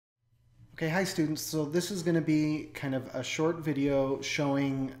Okay, hi students. So this is going to be kind of a short video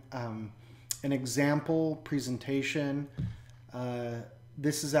showing an example presentation.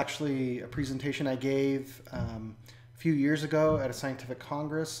 This is actually a presentation I gave a few years ago at a scientific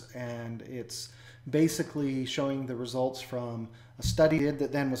congress, and it's basically showing the results from a study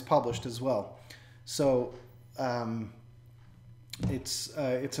that then was published as well. So it's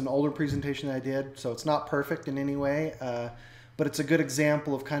an older presentation I did, so it's not perfect in any way. But it's a good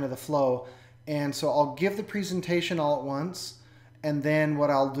example of kind of the flow. And so I'll give the presentation all at once, and then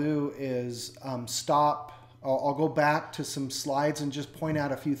what I'll do is stop. I'll go back to some slides and just point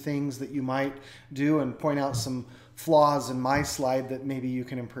out a few things that you might do and point out some flaws in my slide that maybe you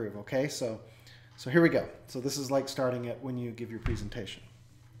can improve, okay? So here we go. So this is like starting it when you give your presentation.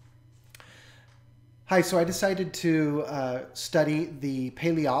 Hi, so I decided to study the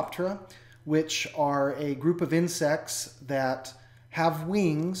Paleoptera, which are a group of insects that have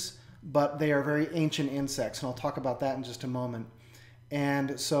wings, but they are very ancient insects, and I'll talk about that in just a moment.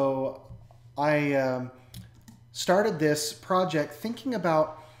 And so I started this project thinking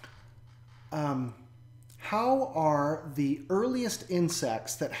about how are the earliest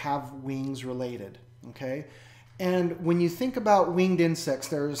insects that have wings related, okay? And when you think about winged insects,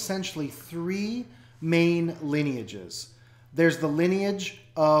 there are essentially three main lineages. There's the lineage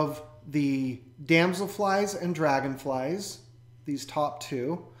of the damselflies and dragonflies, these top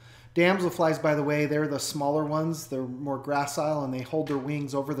two. Damselflies, by the way, they're the smaller ones. They're more gracile and they hold their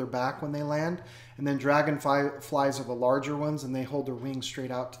wings over their back when they land. And then dragonflies are the larger ones and they hold their wings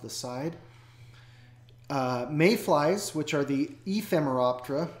straight out to the side. Mayflies, which are the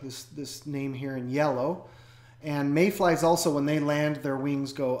Ephemeroptera, this name here in yellow. And mayflies also, when they land, their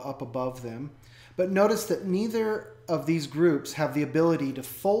wings go up above them. But notice that neither of these groups have the ability to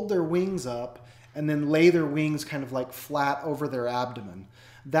fold their wings up and then lay their wings kind of like flat over their abdomen.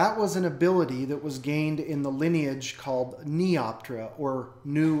 That was an ability that was gained in the lineage called Neoptera, or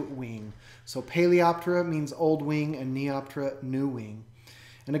new wing. So Paleoptera means old wing and Neoptera, new wing.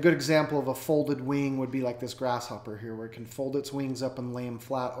 And a good example of a folded wing would be like this grasshopper here, where it can fold its wings up and lay them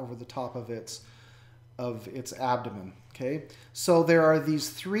flat over the top of its abdomen. Okay, so there are these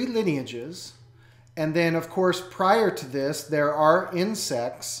three lineages. And then, of course, prior to this, there are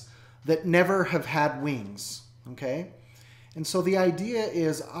insects that never have had wings, okay? And so the idea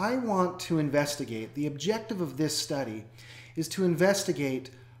is I want to investigate, the objective of this study is to investigate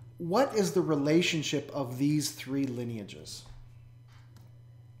what is the relationship of these three lineages.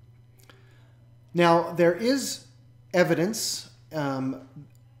 Now, there is evidence that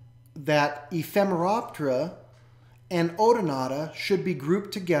Ephemeroptera and Odonata should be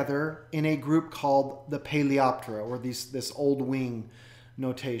grouped together in a group called the Paleoptera, or this old wing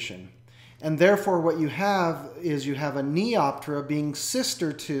notation. And therefore what you have is you have a Neoptera being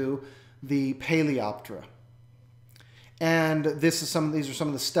sister to the Paleoptera. And these are some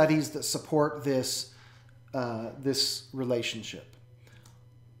of the studies that support this relationship.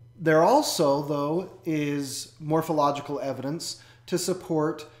 There also, though, is morphological evidence to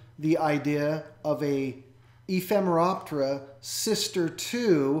support the idea of a Ephemeroptera sister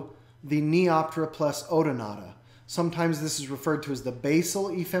to the Neoptera plus Odonata. Sometimes this is referred to as the basal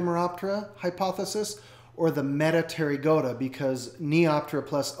Ephemeroptera hypothesis or the Metapterygota, because Neoptera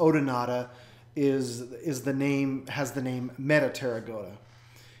plus Odonata has the name Metapterygota.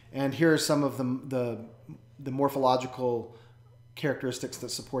 And here are some of the morphological characteristics that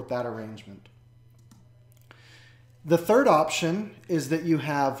support that arrangement. The third option is that you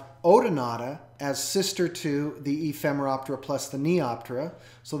have Odonata as sister to the Ephemeroptera plus the Neoptera.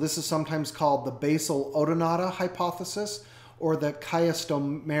 So this is sometimes called the basal Odonata hypothesis or the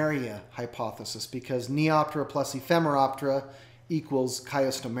Chiastomeria hypothesis, because Neoptera plus Ephemeroptera equals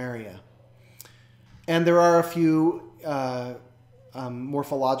Chiastomeria. And there are a few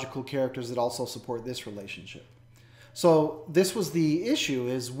morphological characters that also support this relationship. So this was the issue,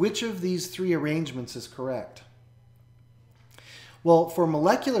 is which of these three arrangements is correct? Well, for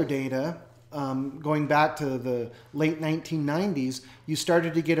molecular data, going back to the late 1990s, you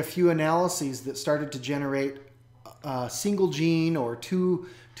started to get a few analyses that started to generate single gene or two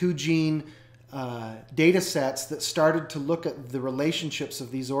gene data sets that started to look at the relationships of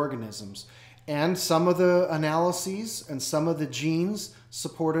these organisms. And some of the analyses and some of the genes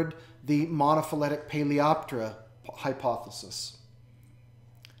supported the monophyletic Paleoptera hypothesis.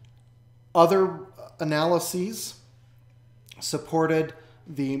 Other analyses supported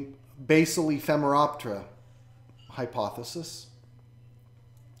the basal Ephemeroptera hypothesis,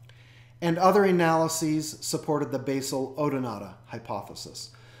 and other analyses supported the basal Odonata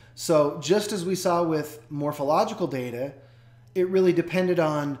hypothesis. So just as we saw with morphological data, it really depended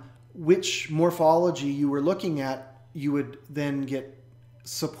on which morphology you were looking at, you would then get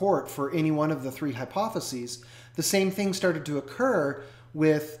support for any one of the three hypotheses. The same thing started to occur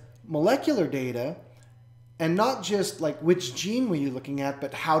with molecular data, and not just like which gene were you looking at,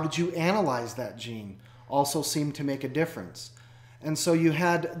 but how did you analyze that gene also seemed to make a difference. And so you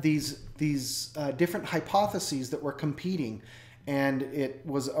had these different hypotheses that were competing, and it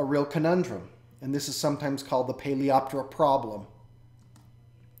was a real conundrum. And this is sometimes called the Paleoptera problem.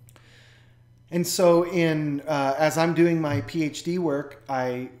 And so as I'm doing my PhD work,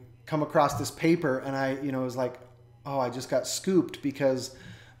 I come across this paper, and I was like, oh, I just got scooped, because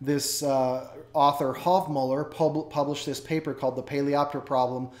this author Hovmöller published this paper called The Paleoptera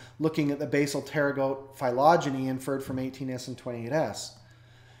Problem, looking at the basal pterygote phylogeny inferred from 18S and 28S.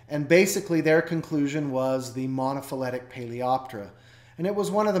 And basically their conclusion was the monophyletic Paleoptera. And it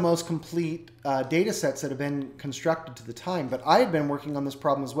was one of the most complete data sets that had been constructed to the time. But I had been working on this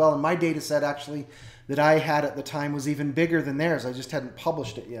problem as well, and my data set actually that I had at the time was even bigger than theirs. I just hadn't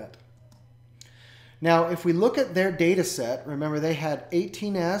published it yet. Now, if we look at their data set, remember they had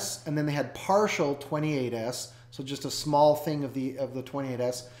 18S, and then they had partial 28S, so just a small thing of the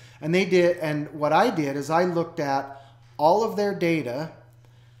 28S. And what I did is I looked at all of their data,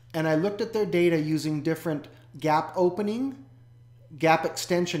 and I looked at their data using different gap opening, gap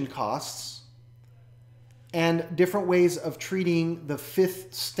extension costs, and different ways of treating the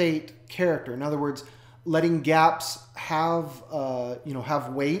fifth state character. In other words, letting gaps have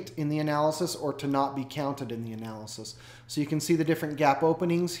weight in the analysis, or to not be counted in the analysis. So you can see the different gap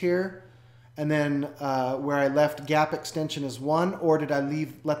openings here, and then where I left gap extension as 1, or did I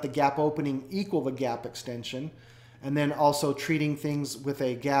let the gap opening equal the gap extension, and then also treating things with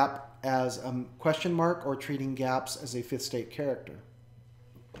a gap as a question mark, or treating gaps as a fifth state character.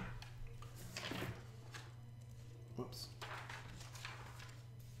 Oops.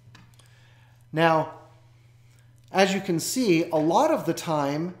 Now, as you can see, a lot of the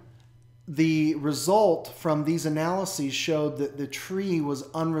time, the result from these analyses showed that the tree was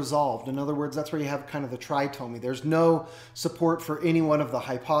unresolved. In other words, that's where you have kind of the tritomy. There's no support for any one of the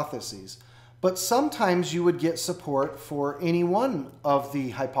hypotheses. But sometimes you would get support for any one of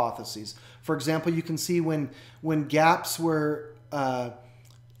the hypotheses. For example, you can see when gaps were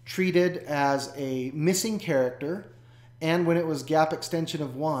treated as a missing character, and when it was gap extension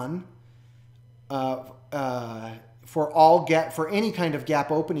of 1, for any kind of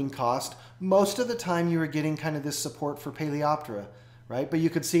gap opening cost, most of the time you were getting kind of this support for Paleoptera, right? But you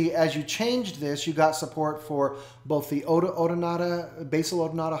could see as you changed this, you got support for both the basal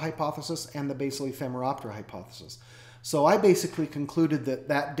odonata hypothesis and the basal Ephemeroptera hypothesis. So I basically concluded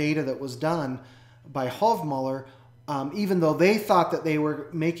that data that was done by Hovmöller, even though they thought that they were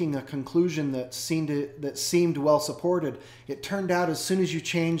making a conclusion that seemed well supported, it turned out as soon as you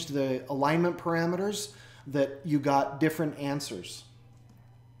changed the alignment parameters that you got different answers.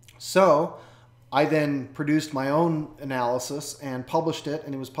 So I then produced my own analysis and published it,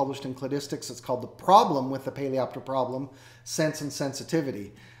 and it was published in Cladistics. It's called The Problem with the Paleoptera Problem, Sense and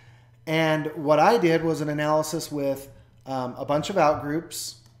Sensitivity. And what I did was an analysis with a bunch of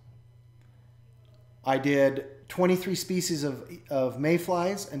outgroups. I did 23 species of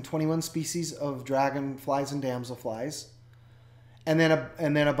mayflies and 21 species of dragonflies and damselflies, and then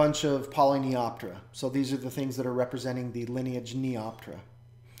a bunch of Polyneoptera. So these are the things that are representing the lineage Neoptera.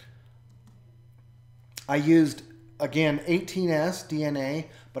 I used, again, 18S DNA,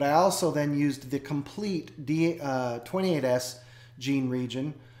 but I also then used the complete 28S gene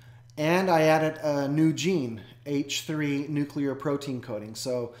region, and I added a new gene, H3 nuclear protein coding.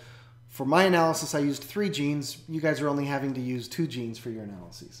 So for my analysis, I used 3 genes. You guys are only having to use 2 genes for your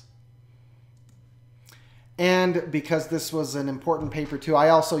analyses. And because this was an important paper too, I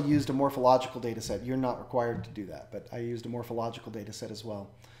also used a morphological data set. You're not required to do that, but I used a morphological data set as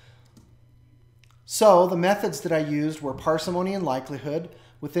well. So the methods that I used were parsimony and likelihood.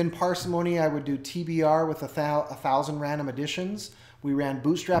 Within parsimony, I would do TBR with 1,000 random additions. We ran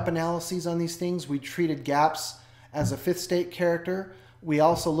bootstrap analyses on these things. We treated gaps as a fifth state character. We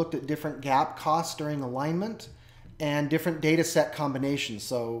also looked at different gap costs during alignment and different data set combinations.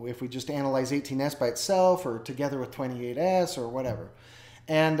 So if we just analyze 18S by itself or together with 28S or whatever.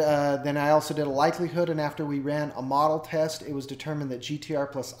 And then I also did a likelihood, and after we ran a model test, it was determined that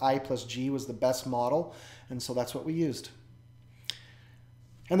GTR plus I plus G was the best model, and so that's what we used.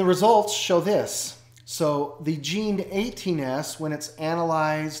 And the results show this. So the gene 18S, when it's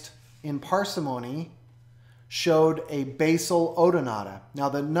analyzed in parsimony, showed a basal odonata. Now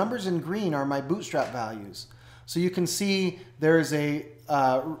the numbers in green are my bootstrap values. So you can see there's a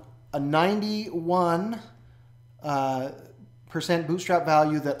 91 bootstrap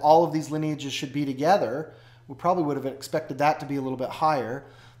value that all of these lineages should be together. We probably would have expected that to be a little bit higher.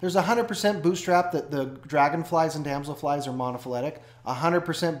 There's 100% bootstrap that the dragonflies and damselflies are monophyletic,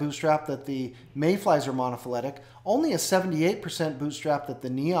 100% bootstrap that the mayflies are monophyletic, only a 78% bootstrap that the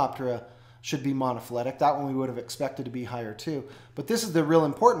Neoptera should be monophyletic. That one we would have expected to be higher too. But this is the real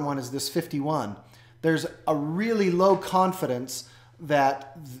important one, is this 51. There's a really low confidence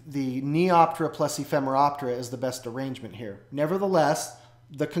that the Neoptera plus Ephemeroptera is the best arrangement here. Nevertheless,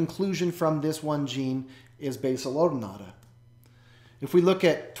 the conclusion from this one gene is basal Odonata. If we look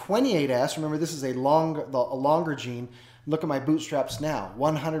at 28S, remember this is a longer gene, look at my bootstraps now,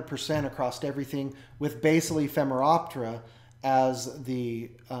 100% across everything with basal Ephemeroptera as the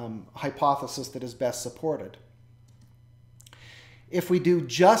hypothesis that is best supported. If we do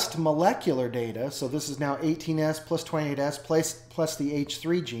just molecular data, so this is now 18S plus 28S plus the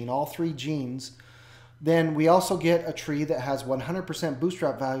H3 gene, all three genes, then we also get a tree that has 100%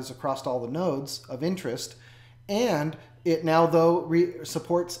 bootstrap values across all the nodes of interest, and it now, though,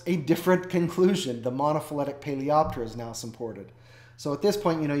 supports a different conclusion. The monophyletic Paleoptera is now supported. So at this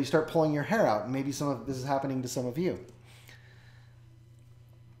point, you start pulling your hair out, and maybe some of this is happening to some of you.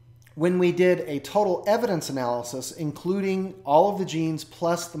 When we did a total evidence analysis, including all of the genes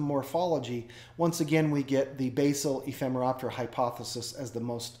plus the morphology, once again, we get the basal Ephemeroptera hypothesis as the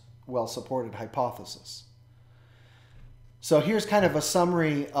most well-supported hypothesis. So here's kind of a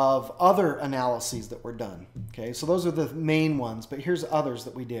summary of other analyses that were done. Okay, so those are the main ones, but here's others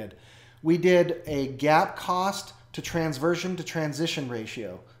that we did. We did a gap cost to transversion to transition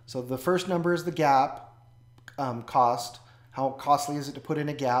ratio. So the first number is the gap cost. How costly is it to put in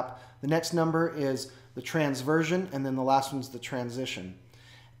a gap? The next number is the transversion, and then the last one's the transition.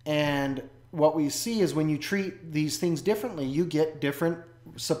 And what we see is when you treat these things differently, you get different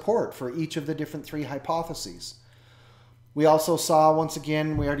support for each of the different three hypotheses. We also saw, once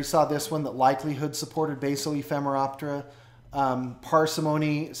again, we already saw this one, that likelihood supported basal Ephemeroptera.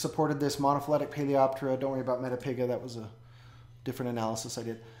 Parsimony supported this monophyletic Paleoptera. Don't worry about Metapiga, that was a different analysis I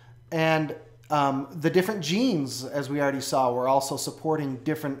did. And the different genes, as we already saw, were also supporting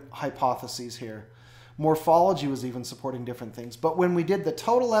different hypotheses here. Morphology was even supporting different things. But when we did the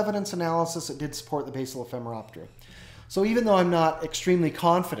total evidence analysis, it did support the basal Ephemeroptera. So even though I'm not extremely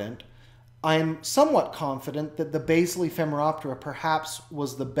confident, I'm somewhat confident that the basal Ephemeroptera perhaps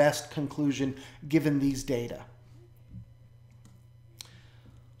was the best conclusion given these data.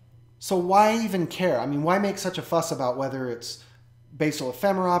 So why even care? I mean, why make such a fuss about whether it's basal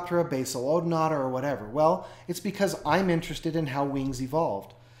Ephemeroptera, basal Odonata, or whatever? Well, it's because I'm interested in how wings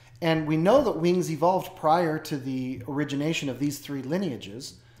evolved. And we know that wings evolved prior to the origination of these three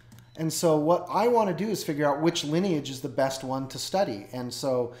lineages. And so what I want to do is figure out which lineage is the best one to study. And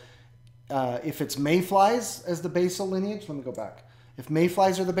so if it's mayflies as the basal lineage, let me go back. If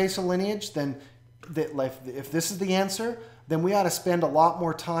mayflies are the basal lineage, then if this is the answer, then we ought to spend a lot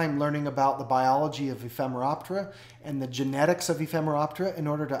more time learning about the biology of Ephemeroptera and the genetics of Ephemeroptera in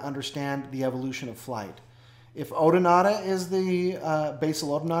order to understand the evolution of flight. If Odonata is the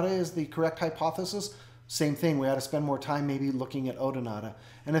basal Odonata is the correct hypothesis, same thing. We ought to spend more time maybe looking at Odonata.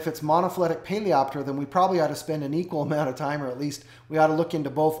 And if it's monophyletic Paleoptera, then we probably ought to spend an equal amount of time, or at least we ought to look into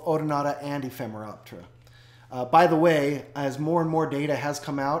both Odonata and Ephemeroptera. By the way, as more and more data has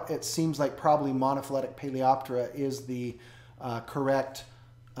come out, it seems like probably monophyletic Paleoptera is the correct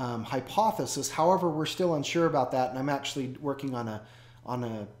hypothesis. However, we're still unsure about that, and I'm actually working on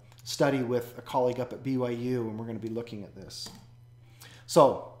a study with a colleague up at BYU, and we're going to be looking at this.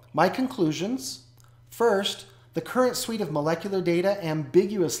 So, my conclusions. First, the current suite of molecular data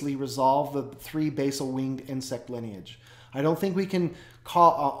ambiguously resolve the three basal winged insect lineage. I don't think we can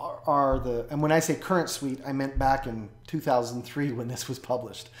call and when I say current suite, I meant back in 2003 when this was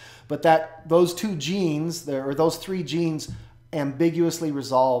published. But those two genes, or those three genes, ambiguously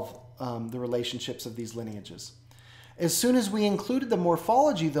resolve the relationships of these lineages. As soon as we included the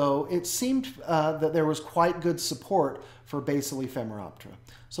morphology, though, it seemed that there was quite good support for basal Ephemeroptera.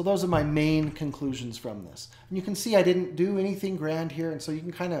 So those are my main conclusions from this. And you can see I didn't do anything grand here, and so you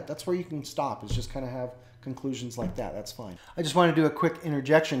can that's where you can stop, is just kind of have conclusions like that. That's fine. I just want to do a quick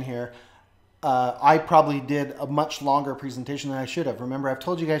interjection here. I probably did a much longer presentation than I should have. Remember, I've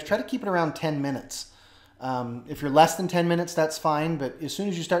told you guys, try to keep it around 10 minutes. If you're less than 10 minutes, that's fine, but as soon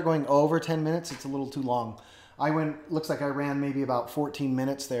as you start going over 10 minutes, it's a little too long. Looks like I ran maybe about 14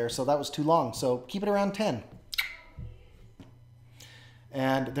 minutes there, so that was too long. So keep it around 10.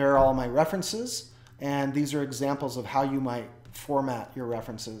 And there are all my references, and these are examples of how you might format your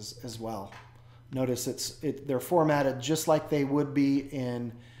references as well. Notice they're formatted just like they would be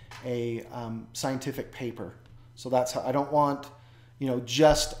in a scientific paper. So that's how I don't want,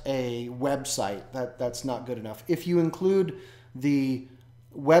 just a website. That's not good enough. If you include the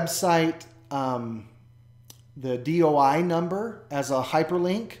website, the DOI number as a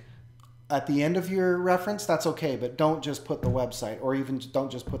hyperlink at the end of your reference, that's okay, but don't just put the website, or even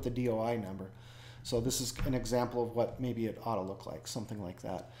don't just put the DOI number. So this is an example of what maybe it ought to look like, something like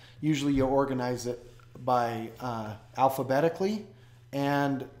that. Usually you organize it by alphabetically,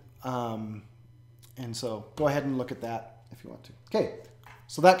 and so go ahead and look at that if you want to. Okay,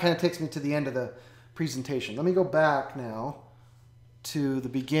 so that kind of takes me to the end of the presentation. Let me go back now to the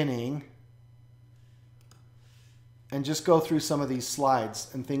beginning and just go through some of these slides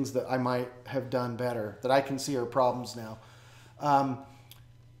and things that I might have done better, that I can see are problems now.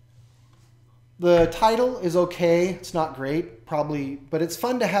 The title is okay. It's not great, probably, but it's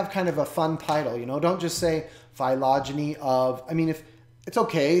fun to have kind of a fun title. Don't just say phylogeny of, if it's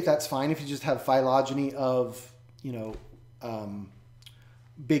okay, that's fine if you just have phylogeny of,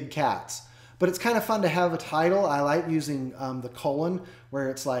 big cats. But it's kind of fun to have a title. I like using the colon, where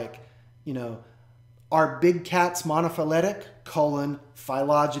it's like, are big cats monophyletic?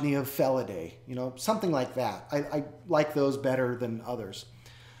 Phylogeny of Felidae. Something like that. I like those better than others.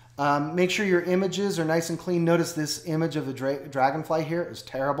 Make sure your images are nice and clean. Notice this image of the dragonfly here is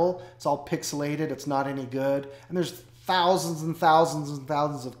terrible. It's all pixelated. It's not any good. And there's thousands and thousands and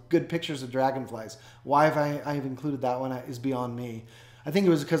thousands of good pictures of dragonflies. Why have I've included that one is beyond me. I think it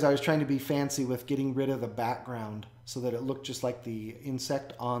was because I was trying to be fancy with getting rid of the background so that it looked just like the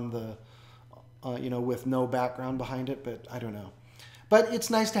insect on the, with no background behind it, but I don't know. But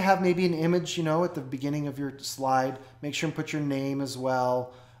it's nice to have maybe an image, at the beginning of your slide. Make sure and put your name as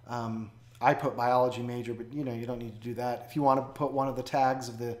well. I put biology major, but you don't need to do that. If you want to put one of the tags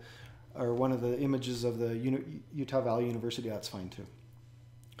of or one of the images of the Utah Valley University, that's fine too.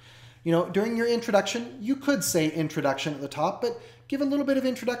 During your introduction, you could say introduction at the top, but give a little bit of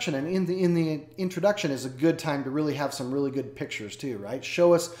introduction. And in the introduction is a good time to really have some really good pictures too, right?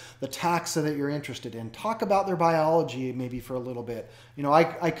 Show us the taxa that you're interested in. Talk about their biology maybe for a little bit.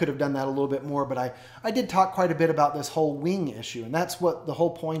 I could have done that a little bit more, but I did talk quite a bit about this whole wing issue. And that's what the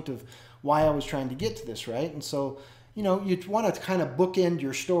whole point of why I was trying to get to this, right? And so, you want to kind of bookend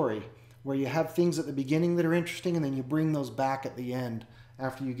your story where you have things at the beginning that are interesting and then you bring those back at the end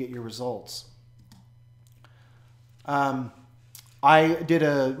after you get your results. I did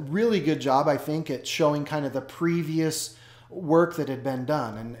a really good job, I think, at showing kind of the previous work that had been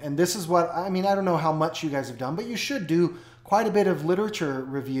done. And this is what, I don't know how much you guys have done, but you should do quite a bit of literature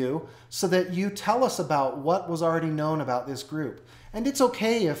review so that you tell us about what was already known about this group. And it's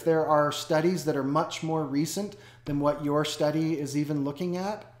okay if there are studies that are much more recent than what your study is even looking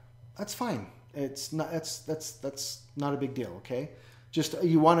at. That's fine. It's not, that's not a big deal, okay? Just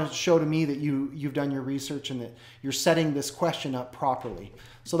you want to show to me that you've done your research and that you're setting this question up properly.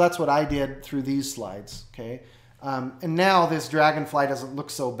 So that's what I did through these slides, okay? And now this dragonfly doesn't look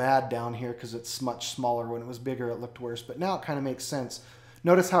so bad down here because it's much smaller. When it was bigger, it looked worse, but now it kind of makes sense.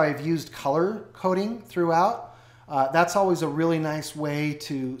 Notice how I've used color coding throughout. That's always a really nice way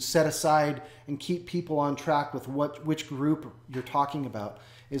to set aside and keep people on track with which group you're talking about,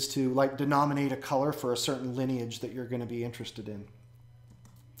 is to like denominate a color for a certain lineage that you're going to be interested in.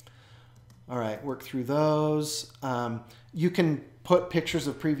 All right, work through those. You can put pictures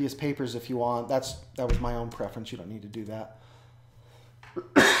of previous papers if you want. That was my own preference. You don't need to do that.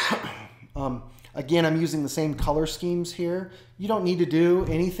 Again, I'm using the same color schemes here. You don't need to do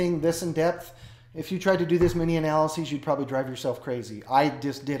anything this in depth. If you tried to do this many analyses, you'd probably drive yourself crazy. I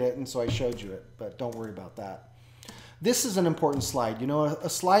just did it, and so I showed you it, but don't worry about that. This is an important slide. A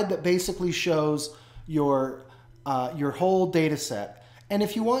slide that basically shows your whole data set. And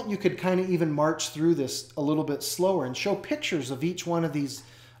if you want, you could kind of even march through this a little bit slower and show pictures of each one of these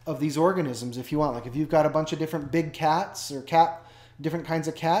organisms if you want. Like if you've got a bunch of different big cats or different kinds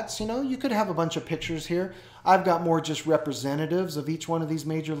of cats, you could have a bunch of pictures here. I've got more just representatives of each one of these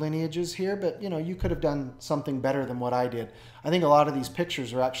major lineages here, but you could have done something better than what I did. I think a lot of these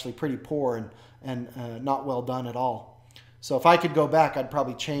pictures are actually pretty poor and not well done at all. So if I could go back, I'd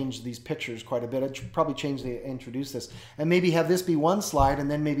probably change these pictures quite a bit. I'd probably introduce this and maybe have this be one slide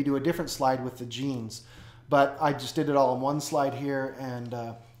and then maybe do a different slide with the genes. But I just did it all in one slide here, and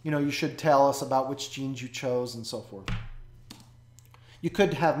you should tell us about which genes you chose and so forth. You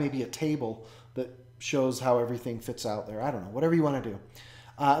could have maybe a table that shows how everything fits out there. I don't know, whatever you want to do.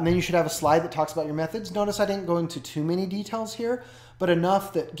 And then you should have a slide that talks about your methods. Notice I didn't go into too many details here, but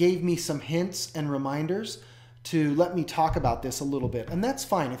enough that gave me some hints and reminders to let me talk about this a little bit. And that's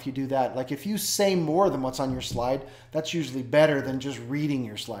fine if you do that. Like if you say more than what's on your slide, that's usually better than just reading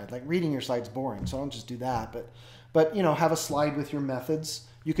your slide. Like reading your slide's boring, so I don't just do that. But but have a slide with your methods.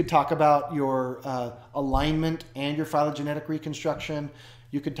 You could talk about your alignment and your phylogenetic reconstruction.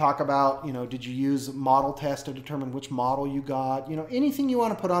 You could talk about, did you use a model test to determine which model you got? Anything you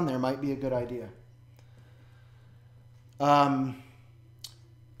want to put on there might be a good idea. And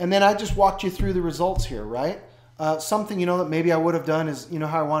then I just walked you through the results here, right? Something, that maybe I would have done is,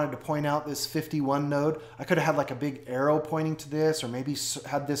 how I wanted to point out this 51 node. I could have had like a big arrow pointing to this, or maybe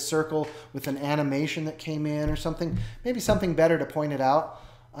had this circle with an animation that came in or something. Maybe something better to point it out.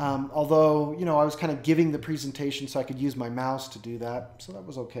 Although, I was kind of giving the presentation so I could use my mouse to do that. So that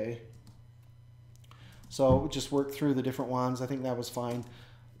was okay. So we just worked through the different ones. I think that was fine.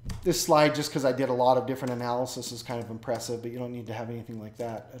 This slide, just because I did a lot of different analysis, is kind of impressive, but you don't need to have anything like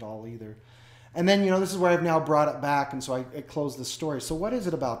that at all either. And then, this is where I've now brought it back, and so I closed the story. So what is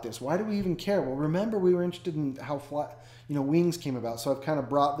it about this? Why do we even care? Well, remember we were interested in how flat, wings came about. So I've kind of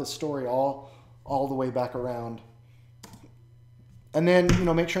brought this story all the way back around. And then,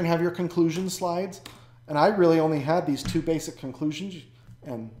 make sure and have your conclusion slides. And I really only had these 2 basic conclusions,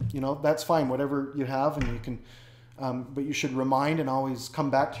 and, that's fine, whatever you have, and you can, but you should remind and always come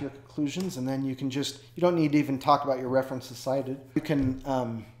back to your conclusions, and then you can you don't need to even talk about your references cited. You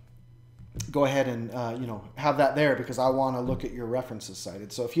can go ahead and, have that there because I want to look at your references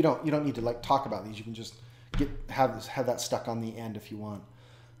cited. So if you don't need to talk about these, you can just have that stuck on the end if you want.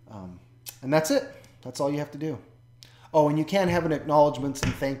 And that's it. That's all you have to do. Oh, and you can have an acknowledgments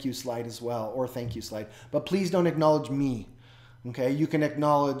and thank you slide as well, or thank you slide. But please don't acknowledge me. Okay, you can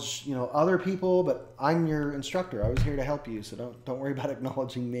acknowledge, other people, but I'm your instructor. I was here to help you, so don't worry about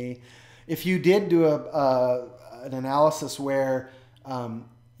acknowledging me. If you did do an analysis where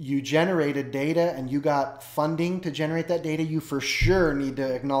you generated data and you got funding to generate that data, you for sure need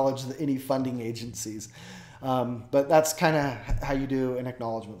to acknowledge any funding agencies. But that's kind of how you do an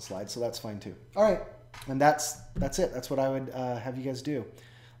acknowledgement slide, so that's fine too. All right. And that's it. That's what I would have you guys do.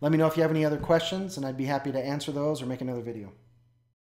 Let me know if you have any other questions, and I'd be happy to answer those or make another video.